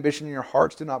selfish ambition in your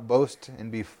hearts, do not boast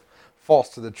and be false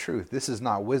to the truth. This is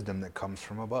not wisdom that comes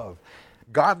from above.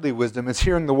 Godly wisdom is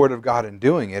hearing the Word of God and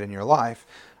doing it in your life.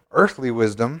 Earthly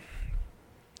wisdom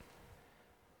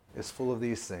is full of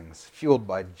these things, fueled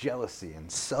by jealousy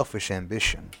and selfish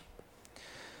ambition.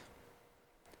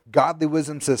 Godly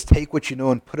wisdom says, take what you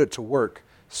know and put it to work,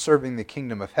 serving the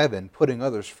kingdom of heaven, putting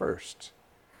others first.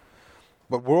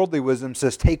 But worldly wisdom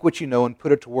says, take what you know and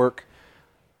put it to work,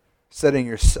 setting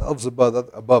yourselves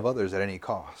above others at any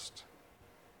cost.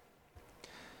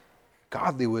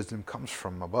 Godly wisdom comes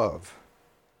from above,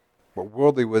 but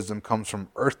worldly wisdom comes from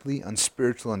earthly,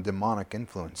 unspiritual, and demonic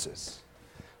influences.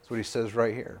 That's what he says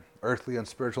right here. Earthly,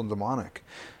 unspiritual, and demonic.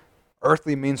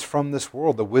 Earthly means from this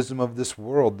world, the wisdom of this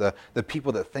world, the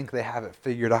people that think they have it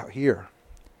figured out here.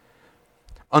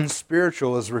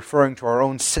 Unspiritual is referring to our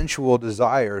own sensual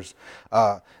desires.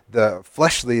 The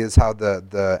fleshly is how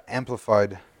the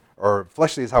amplified, or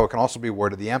fleshly is how it can also be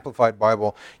worded. The Amplified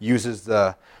Bible uses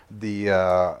the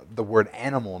word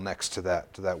animal next to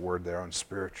that word there,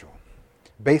 unspiritual.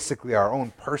 basically our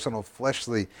own personal,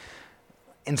 fleshly,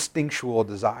 instinctual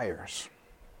desires.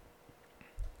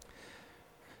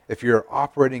 If you're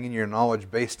operating in your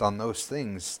knowledge based on those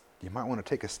things, you might want to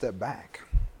take a step back.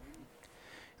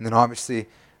 And then obviously,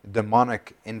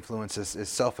 demonic influence is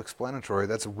self-explanatory.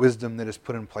 That's wisdom that is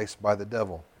put in place by the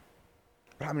devil.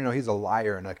 But how many know he's a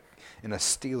liar and a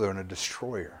stealer and a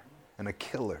destroyer and a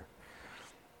killer?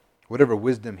 Whatever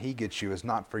wisdom he gets you is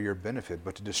not for your benefit,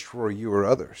 but to destroy you or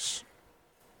others.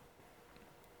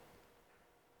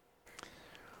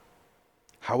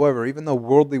 However, even though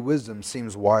worldly wisdom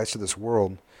seems wise to this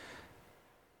world,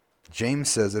 James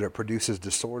says that it produces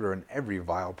disorder in every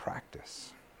vile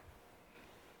practice.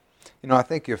 You know, I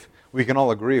think if we can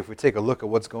all agree, if we take a look at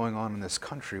what's going on in this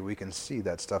country, we can see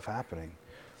that stuff happening.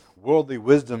 Worldly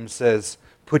wisdom says,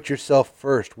 put yourself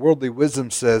first. Worldly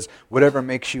wisdom says, whatever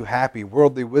makes you happy.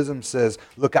 Worldly wisdom says,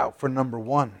 look out for number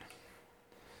one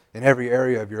in every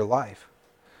area of your life.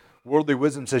 Worldly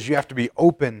wisdom says you have to be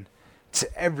open to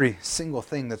every single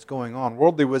thing that's going on.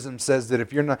 Worldly wisdom says that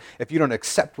if you don't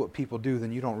accept what people do,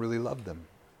 then you don't really love them.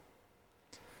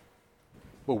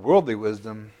 But worldly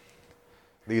wisdom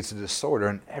leads to disorder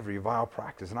in every vile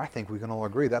practice. And I think we can all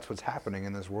agree that's what's happening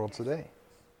in this world today.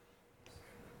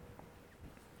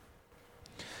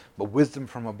 But wisdom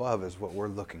from above is what we're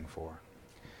looking for.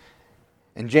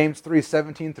 In James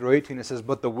 3:17 through 18 it says,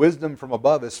 but the wisdom from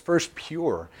above is first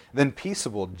pure, then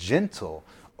peaceable, gentle,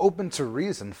 open to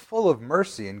reason, full of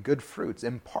mercy and good fruits,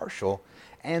 impartial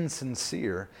and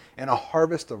sincere, and a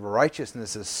harvest of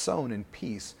righteousness is sown in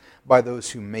peace by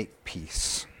those who make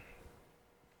peace.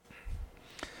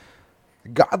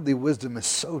 Godly wisdom is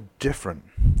so different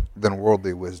than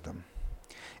worldly wisdom.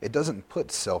 It doesn't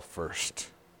put self first,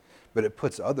 but it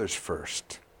puts others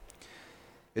first.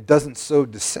 It doesn't sow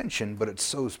dissension, but it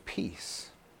sows peace.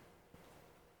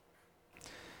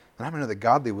 And I know that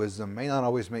godly wisdom may not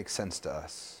always make sense to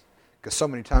us, because so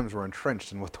many times we're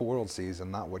entrenched in what the world sees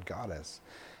and not what God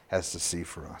has to see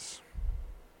for us.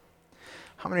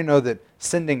 How many know that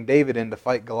sending David in to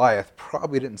fight Goliath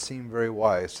probably didn't seem very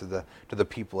wise to the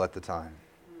people at the time?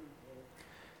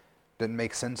 Didn't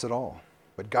make sense at all.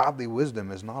 But godly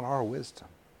wisdom is not our wisdom.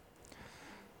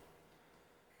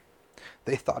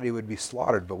 They thought he would be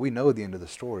slaughtered, but we know the end of the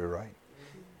story, right?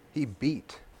 He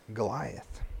beat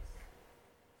Goliath.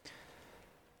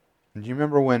 And do you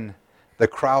remember when the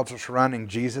crowds were surrounding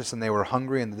Jesus and they were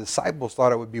hungry, and the disciples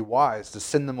thought it would be wise to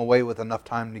send them away with enough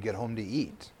time to get home to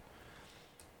eat?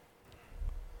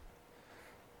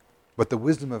 But the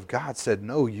wisdom of God said,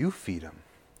 no, you feed them.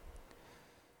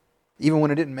 Even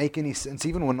when it didn't make any sense,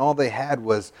 even when all they had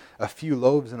was a few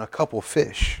loaves and a couple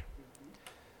fish.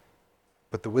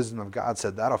 But the wisdom of God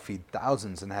said, that'll feed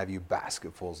thousands and have you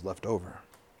basketfuls left over.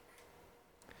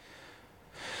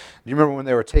 Do you remember when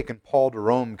they were taking Paul to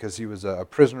Rome because he was a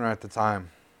prisoner at the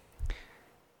time?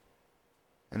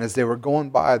 And as they were going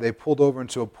by, they pulled over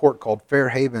into a port called Fair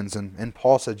Havens, and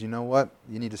Paul said, you know what?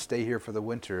 You need to stay here for the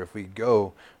winter. If we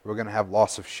go, we're going to have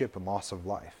loss of ship and loss of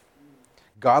life.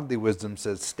 Godly wisdom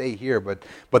says stay here, but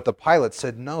the pilot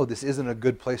said, no, this isn't a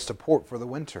good place to port for the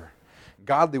winter.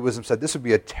 Godly wisdom said this would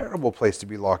be a terrible place to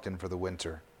be locked in for the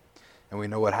winter. And we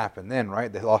know what happened then,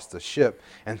 right? They lost the ship,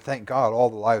 and thank God all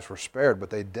the lives were spared, but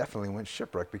they definitely went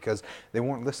shipwrecked because they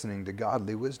weren't listening to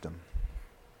godly wisdom.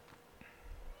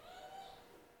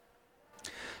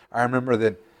 I remember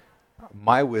that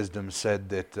my wisdom said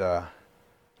that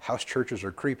house churches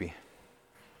are creepy.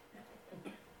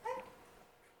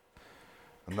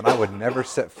 And that I would never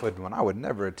set foot in one. I would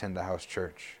never attend a house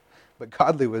church. But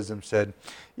godly wisdom said,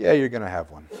 yeah, you're going to have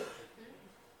one.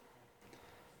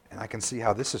 And I can see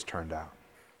how this has turned out.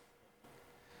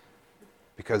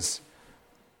 Because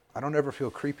I don't ever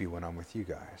feel creepy when I'm with you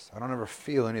guys. I don't ever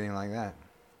feel anything like that.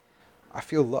 I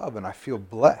feel love and I feel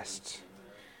blessed.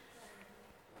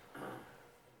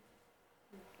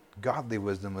 Godly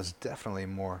wisdom was definitely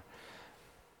more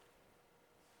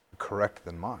correct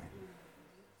than mine.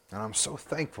 And I'm so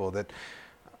thankful that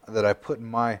I put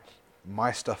my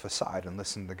stuff aside and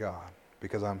listened to God,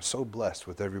 because I'm so blessed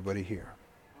with everybody here.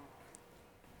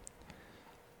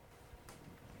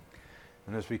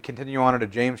 And as we continue on into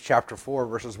James chapter 4,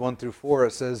 verses 1 through 4,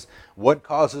 it says, what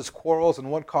causes quarrels and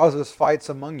what causes fights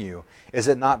among you? Is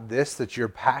it not this, that your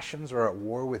passions are at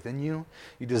war within you?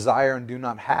 You desire and do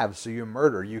not have, so you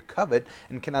murder. You covet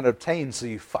and cannot obtain, so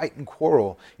you fight and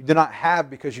quarrel. You do not have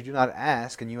because you do not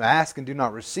ask, and you ask and do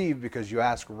not receive because you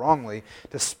ask wrongly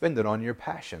to spend it on your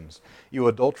passions. You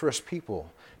adulterous people,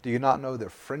 do you not know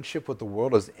that friendship with the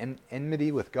world is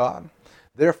enmity with God?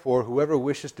 Therefore, whoever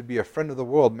wishes to be a friend of the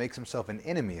world makes himself an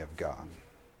enemy of God.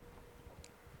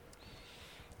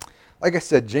 Like I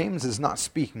said, James is not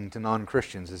speaking to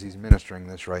non-Christians as he's ministering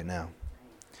this right now.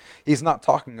 He's not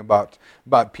talking about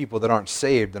people that aren't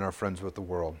saved and are friends with the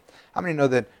world. How many know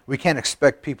that we can't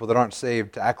expect people that aren't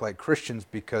saved to act like Christians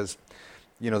because,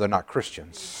 they're not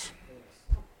Christians?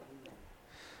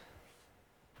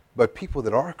 But people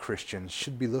that are Christians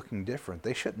should be looking different.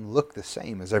 They shouldn't look the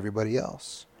same as everybody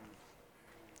else.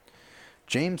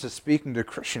 James is speaking to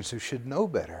Christians who should know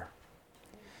better.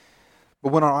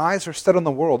 But when our eyes are set on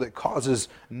the world, it causes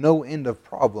no end of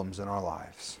problems in our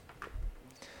lives.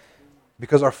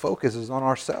 Because our focus is on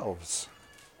ourselves.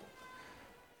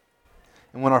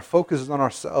 And when our focus is on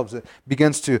ourselves, it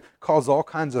begins to cause all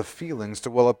kinds of feelings to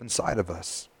well up inside of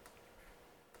us.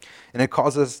 And it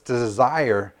causes us to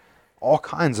desire all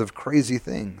kinds of crazy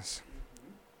things.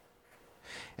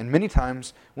 And many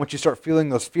times, once you start feeling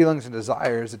those feelings and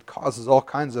desires, it causes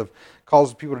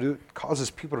people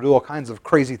to do all kinds of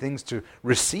crazy things to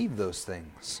receive those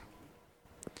things.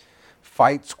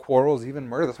 Fights, quarrels, even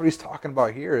murder. That's what he's talking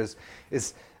about here is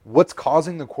what's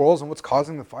causing the quarrels and what's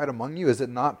causing the fight among you. Is it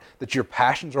not that your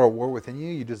passions are at war within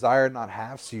you? You desire and not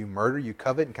have, so you murder, you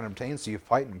covet and can obtain, so you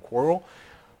fight and quarrel.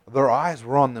 Their eyes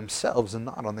were on themselves and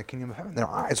not on the kingdom of heaven. Their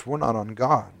eyes were not on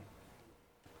God.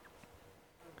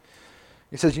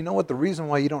 He says, you know what? The reason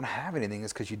why you don't have anything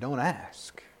is because you don't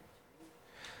ask.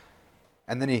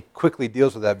 And then he quickly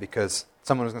deals with that because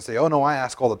someone was going to say, oh no, I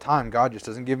ask all the time. God just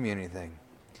doesn't give me anything.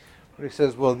 But he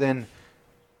says, well then,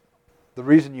 the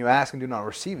reason you ask and do not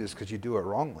receive is because you do it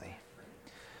wrongly.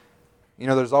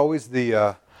 There's always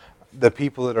the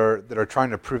people that are trying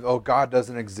to prove, oh, God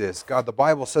doesn't exist. God, the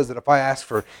Bible says that if I ask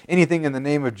for anything in the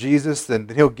name of Jesus, then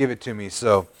He'll give it to me.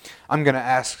 So I'm going to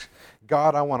ask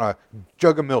God, I want a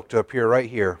jug of milk to appear right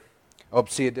here. Oh,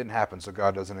 see, it didn't happen, so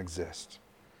God doesn't exist.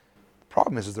 The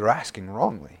problem is they're asking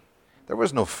wrongly. There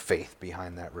was no faith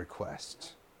behind that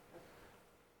request.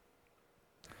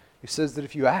 He says that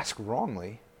if you ask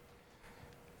wrongly,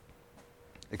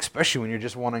 especially when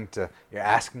you're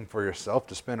asking for yourself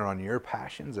to spend it on your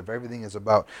passions, if everything is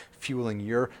about fueling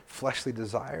your fleshly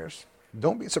desires,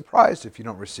 don't be surprised if you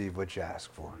don't receive what you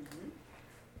ask for.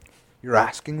 You're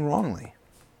asking wrongly.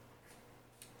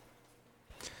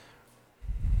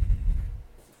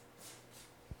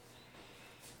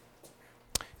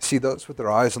 See, those with their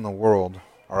eyes on the world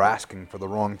are asking for the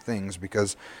wrong things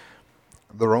because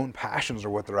their own passions are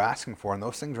what they're asking for, and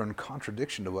those things are in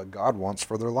contradiction to what God wants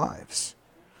for their lives.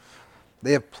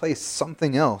 They have placed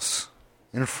something else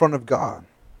in front of God.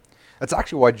 That's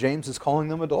actually why James is calling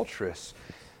them adulterous.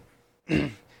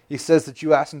 He says that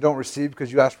you ask and don't receive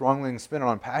because you ask wrongly and spend it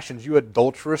on passions, you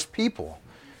adulterous people.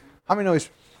 How many know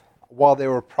while they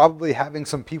were probably having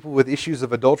some people with issues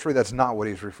of adultery, that's not what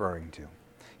he's referring to.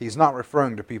 He's not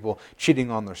referring to people cheating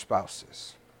on their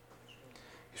spouses.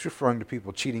 He's referring to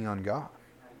people cheating on God.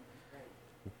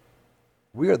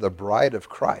 We are the bride of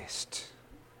Christ.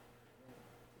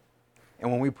 And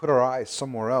when we put our eyes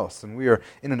somewhere else, then we are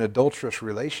in an adulterous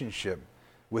relationship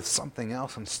with something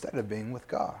else instead of being with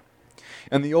God.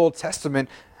 In the Old Testament,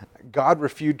 God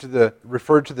referred to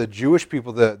the Jewish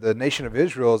people, the nation of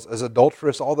Israel, as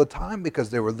adulterous all the time because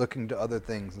they were looking to other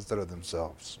things instead of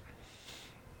themselves.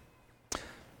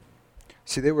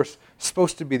 See, they were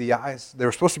supposed to be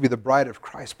the bride of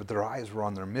Christ, but their eyes were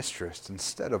on their mistress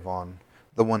instead of on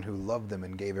the one who loved them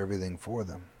and gave everything for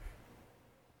them.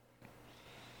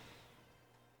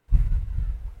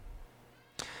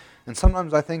 And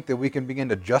sometimes I think that we can begin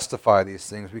to justify these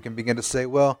things. We can begin to say,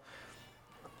 well,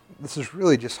 this is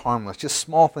really just harmless, just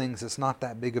small things, it's not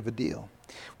that big of a deal.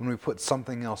 When we put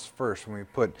something else first,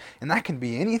 and that can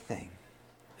be anything.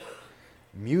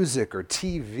 Music or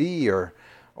TV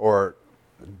or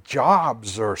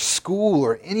jobs or school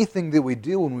or anything that we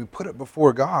do, when we put it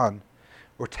before God,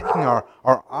 we're taking our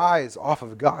eyes off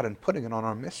of God and putting it on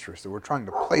our mistress that we're trying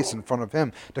to place in front of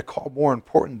Him to call more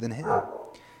important than Him.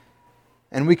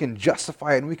 And we can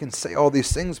justify it and we can say all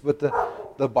these things, but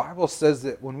the Bible says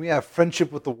that when we have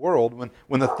friendship with the world,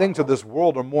 when the things of this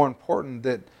world are more important,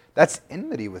 that's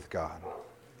enmity with God.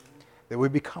 That we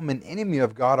become an enemy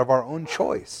of God of our own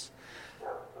choice.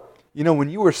 When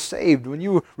you were saved, when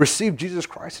you received Jesus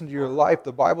Christ into your life,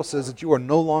 the Bible says that you are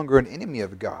no longer an enemy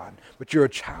of God, but you're a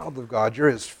child of God, you're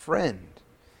His friend.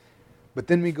 But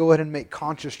then we go ahead and make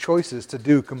conscious choices to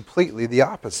do completely the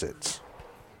opposites.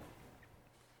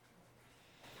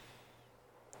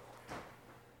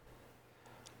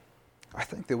 I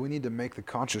think that we need to make the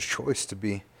conscious choice to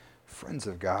be friends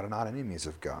of God and not enemies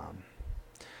of God.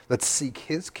 Let's seek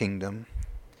His kingdom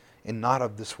and not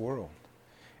of this world.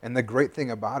 And the great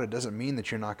thing about it doesn't mean that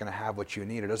you're not going to have what you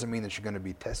need. It doesn't mean that you're going to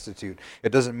be destitute.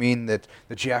 It doesn't mean that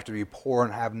you have to be poor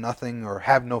and have nothing or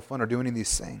have no fun or do any of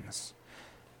these things.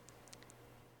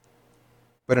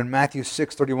 But in Matthew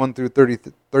 6:31 through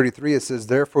 33, it says,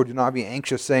 "Therefore do not be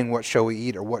anxious, saying, what shall we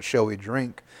eat, or what shall we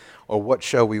drink, or what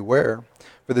shall we wear?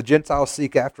 For the Gentiles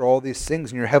seek after all these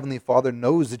things, and your heavenly Father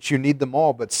knows that you need them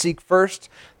all. But seek first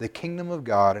the kingdom of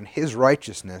God and His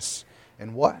righteousness,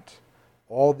 and what?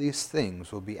 All these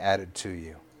things will be added to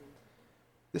you."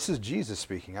 This is Jesus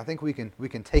speaking. I think we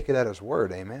can take it at His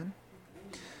word. Amen?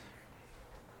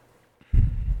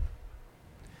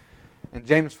 In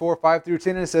James 4:5 through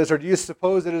 10, it says, "Or do you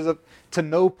suppose it is to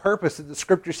no purpose that the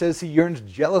Scripture says He yearns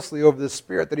jealously over the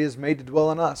Spirit that He has made to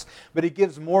dwell in us? But He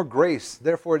gives more grace.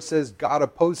 Therefore it says, God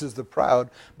opposes the proud,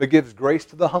 but gives grace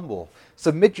to the humble.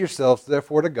 Submit yourselves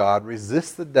therefore to God,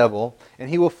 resist the devil, and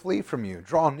he will flee from you.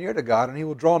 Draw near to God, and He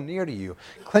will draw near to you.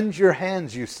 Cleanse your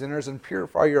hands, you sinners, and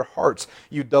purify your hearts,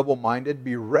 you double-minded.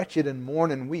 Be wretched and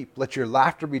mourn and weep. Let your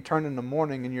laughter be turned into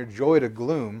mourning, and your joy to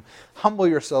gloom. Humble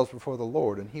yourselves before the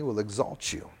Lord, and He will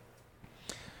exalt you."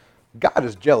 God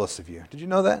is jealous of you. Did you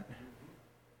know that?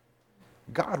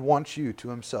 God wants you to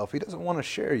Himself. He doesn't want to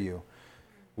share you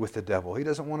with the devil. He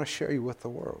doesn't want to share you with the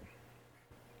world.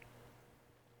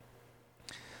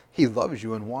 He loves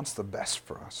you and wants the best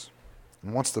for us,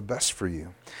 and wants the best for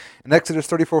you. In Exodus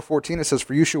 34:14, it says,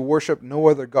 "For you shall worship no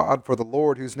other God, for the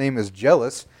Lord, whose name is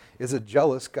jealous, is a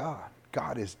jealous God."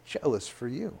 God is jealous for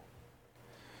you.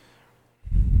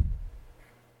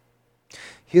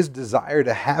 His desire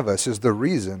to have us is the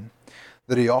reason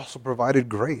that He also provided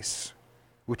grace,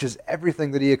 which is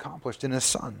everything that He accomplished in His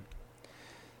Son.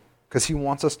 Because He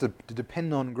wants us to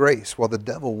depend on grace, while the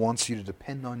devil wants you to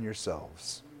depend on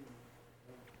yourselves.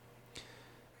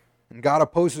 And God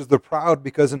opposes the proud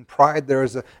because in pride there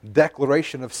is a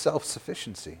declaration of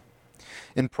self-sufficiency.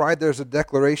 In pride there's a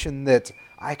declaration that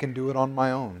I can do it on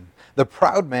my own. The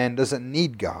proud man doesn't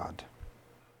need God.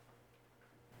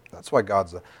 That's why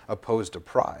God's opposed to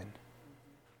pride.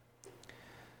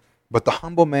 But the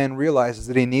humble man realizes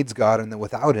that he needs God and that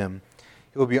without Him,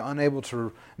 he will be unable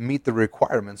to meet the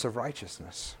requirements of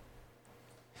righteousness.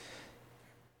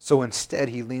 So instead,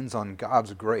 he leans on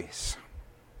God's grace,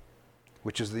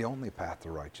 which is the only path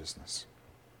to righteousness.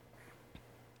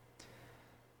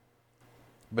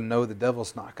 But no, the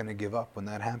devil's not going to give up when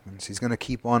that happens. He's going to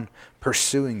keep on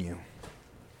pursuing you.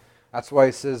 That's why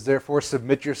he says, "Therefore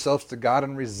submit yourselves to God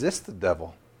and resist the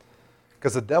devil."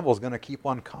 Because the devil's going to keep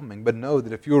on coming. But know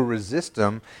that if you will resist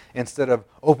him, instead of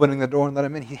opening the door and let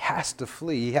him in, he has to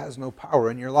flee. He has no power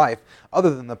in your life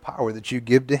other than the power that you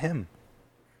give to him.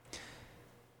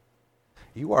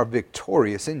 You are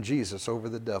victorious in Jesus over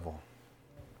the devil.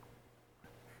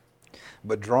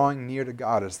 But drawing near to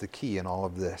God is the key in all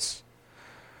of this.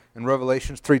 In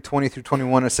Revelations 3:20 through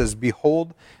 21, it says,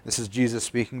 "Behold," this is Jesus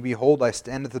speaking, "Behold, I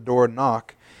stand at the door and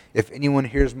knock. If anyone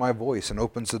hears my voice and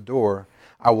opens the door,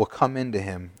 I will come into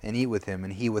him and eat with him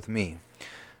and he with me.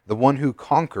 The one who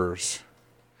conquers,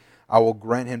 I will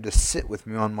grant him to sit with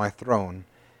me on my throne,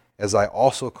 as I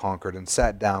also conquered and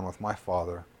sat down with my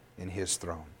Father in His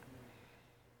throne."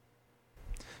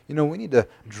 You know, we need to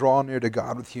draw near to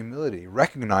God with humility,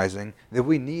 recognizing that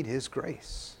we need His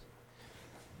grace.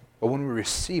 But when we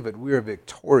receive it, we are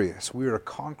victorious. We are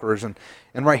conquerors. And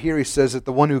right here He says that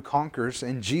the one who conquers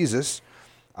in Jesus,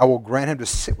 I will grant him to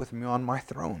sit with me on my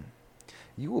throne.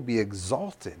 You will be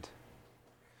exalted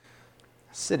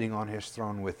sitting on His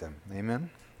throne with Him. Amen?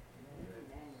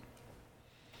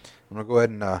 I'm going to go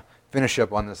ahead and finish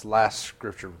up on this last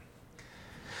scripture.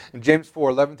 In James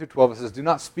 4:11 through 12, it says, "Do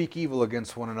not speak evil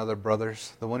against one another,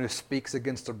 brothers. The one who speaks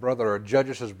against a brother or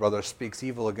judges his brother speaks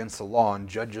evil against the law and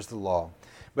judges the law.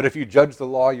 But if you judge the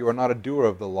law, you are not a doer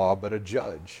of the law, but a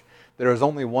judge. There is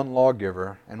only one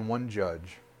lawgiver and one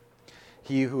judge,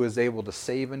 He who is able to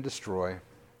save and destroy.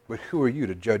 But who are you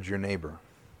to judge your neighbor?"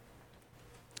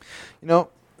 You know,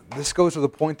 this goes to the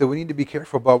point that we need to be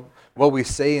careful about what we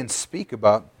say and speak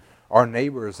about our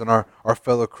neighbors and our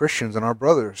fellow Christians and our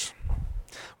brothers.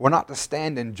 We're not to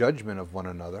stand in judgment of one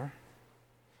another.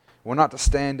 We're not to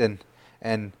stand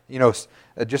and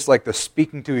just like the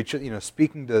speaking to each,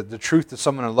 speaking the truth to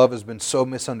someone in love has been so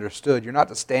misunderstood. You're not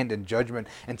to stand in judgment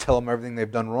and tell them everything they've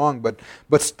done wrong,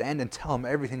 but stand and tell them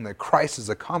everything that Christ has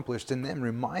accomplished in them.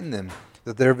 Remind them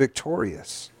that they're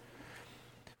victorious.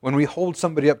 When we hold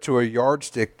somebody up to a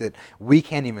yardstick that we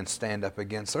can't even stand up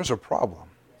against, there's a problem.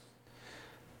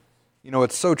 You know,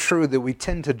 it's so true that we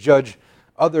tend to judge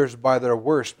others by their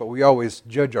worst, but we always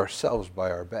judge ourselves by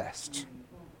our best.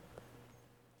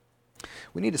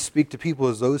 We need to speak to people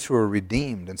as those who are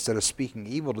redeemed instead of speaking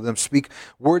evil to them. Speak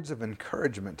words of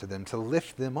encouragement to them, to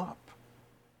lift them up.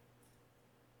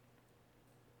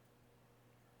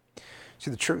 See,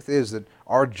 the truth is that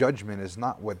our judgment is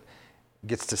not what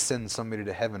gets to send somebody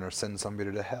to heaven or send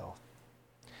somebody to hell.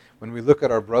 When we look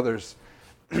at our brothers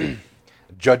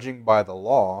judging by the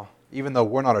law, even though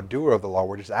we're not a doer of the law,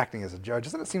 we're just acting as a judge.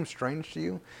 Doesn't it seem strange to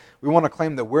you? We want to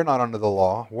claim that we're not under the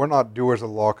law. We're not doers of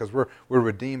the law because we're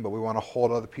redeemed, but we want to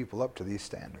hold other people up to these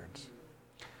standards.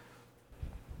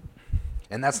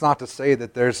 And that's not to say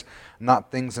that there's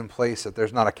not things in place, that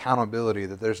there's not accountability,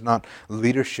 that there's not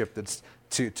leadership that's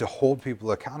to hold people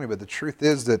accountable. But the truth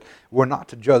is that we're not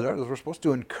to judge others. We're supposed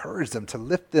to encourage them, to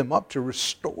lift them up, to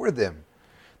restore them.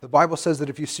 The Bible says that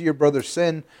if you see your brother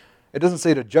sin, it doesn't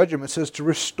say to judge them, it says to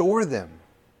restore them.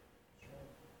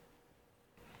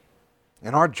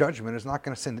 And our judgment is not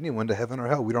going to send anyone to heaven or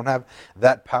hell. We don't have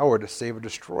that power to save or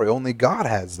destroy. Only God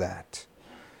has that.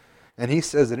 And he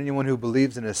says that anyone who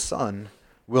believes in his Son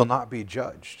will not be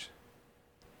judged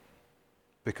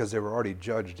because they were already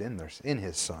judged in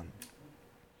his Son.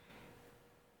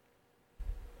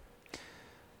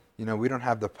 You know, we don't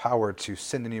have the power to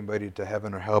send anybody to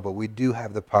heaven or hell, but we do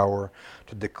have the power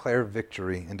to declare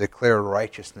victory and declare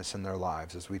righteousness in their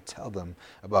lives as we tell them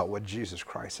about what Jesus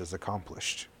Christ has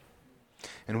accomplished.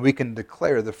 And we can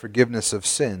declare the forgiveness of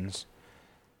sins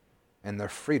and their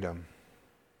freedom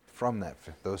from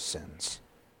those sins.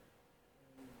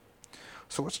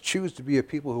 So let's choose to be a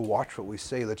people who watch what we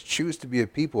say. Let's choose to be a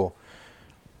people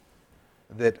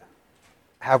that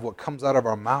have what comes out of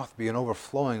our mouth be an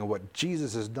overflowing of what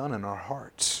Jesus has done in our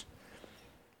hearts.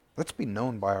 Let's be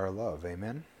known by our love.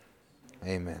 Amen?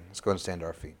 Amen. Let's go and stand to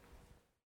our feet.